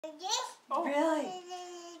Oh. Really?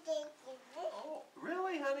 Oh,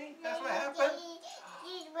 really, honey? That's what happened?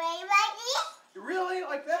 Really?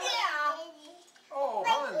 Like that? Yeah. Oh,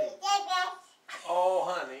 honey. Oh,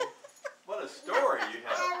 honey. What a story you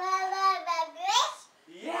have.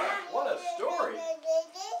 Yeah, what a story.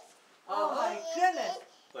 Oh my goodness.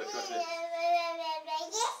 Look, what's it?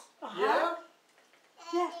 Uh-huh. Yeah?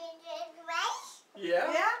 Yeah.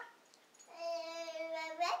 Yeah? Yeah?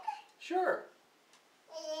 Sure.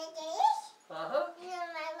 Uh-huh. Oh,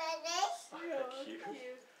 Cute.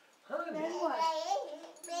 cute. Honey. Then what?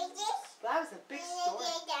 That was a big story.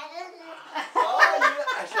 Oh,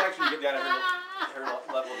 yeah. I should actually get down her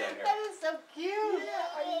level down here. That is so cute.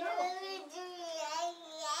 Yeah, I know.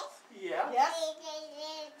 Yeah? Yes.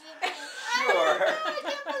 Sure. I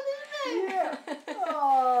can't believe it. Yeah.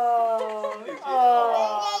 Oh. Did you?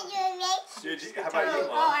 Oh. Did you? How about you,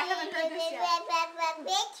 Mom? Oh, I haven't heard this yet.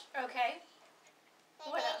 Okay.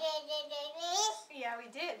 What else? Yeah, we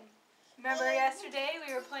did. Remember yesterday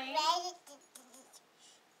we were playing?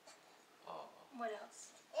 Oh. What else?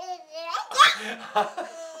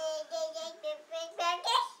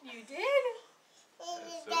 You did?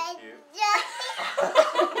 That's so cute.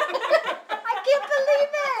 I can't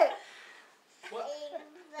believe it. What?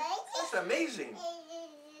 That's amazing.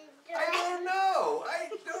 I don't know. I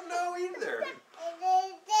don't know either.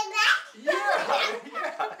 Yeah.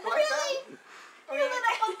 Yeah. Like that? You little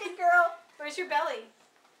pumpkin girl. Where's your belly?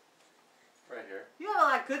 Right here. You have a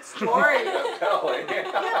lot of good stories. Belly. You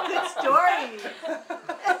have good stories.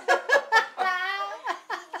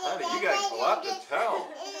 Honey, you got a lot to tell.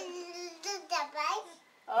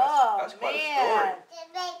 Oh, That's quite a man.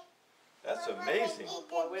 story. That's amazing. Oh,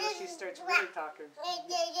 boy, wait till she starts really talking.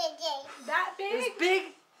 That big? It's big.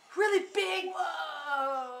 Really big.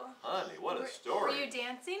 Whoa. Honey, what a Were story. you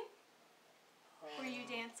dancing? Were you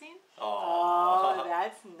dancing? Oh,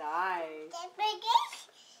 that's nice.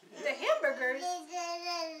 The hamburgers.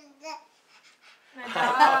 My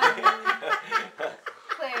dog.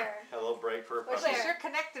 Claire. A little break for a Well, puppy. she's sure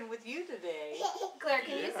connecting with you today. Claire,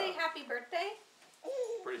 can you Yeah. say happy birthday?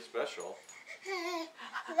 Pretty special.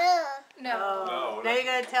 No. No. Now you're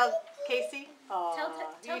going to tell Casey? Oh, Tell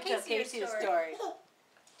you tell Casey your Casey the story. story.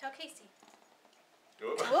 Tell Casey.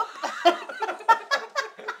 Whoop. Whoop.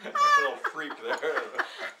 A little freak there.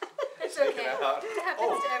 It's Sticking okay. out. It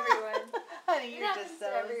happens Oh. to everyone. Honey, It you're happens just to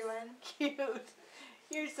so everyone. cute.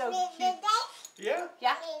 You're so cute. Yeah?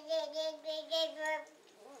 Yeah?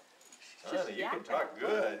 Honey, you can talk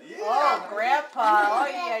good. Yeah. Oh, Grandpa. Oh,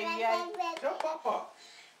 yeah, yeah. Tell Papa.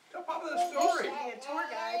 Tell Papa the story. Be a tour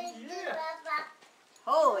guide. Yeah.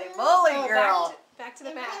 Holy moly, Oh, girl. Back to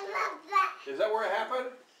the mat. Is that where it happened?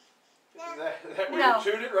 Is that where No. you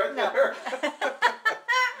chewed it right No. there?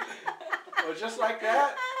 Well, just like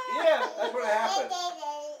that? Yeah, that's what happened.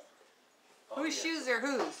 Oh, Whose yeah. shoes are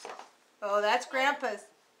whose? Oh, that's Grandpa's.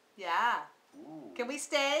 Yeah. Ooh. Can we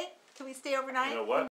stay? Can we stay overnight? You know what?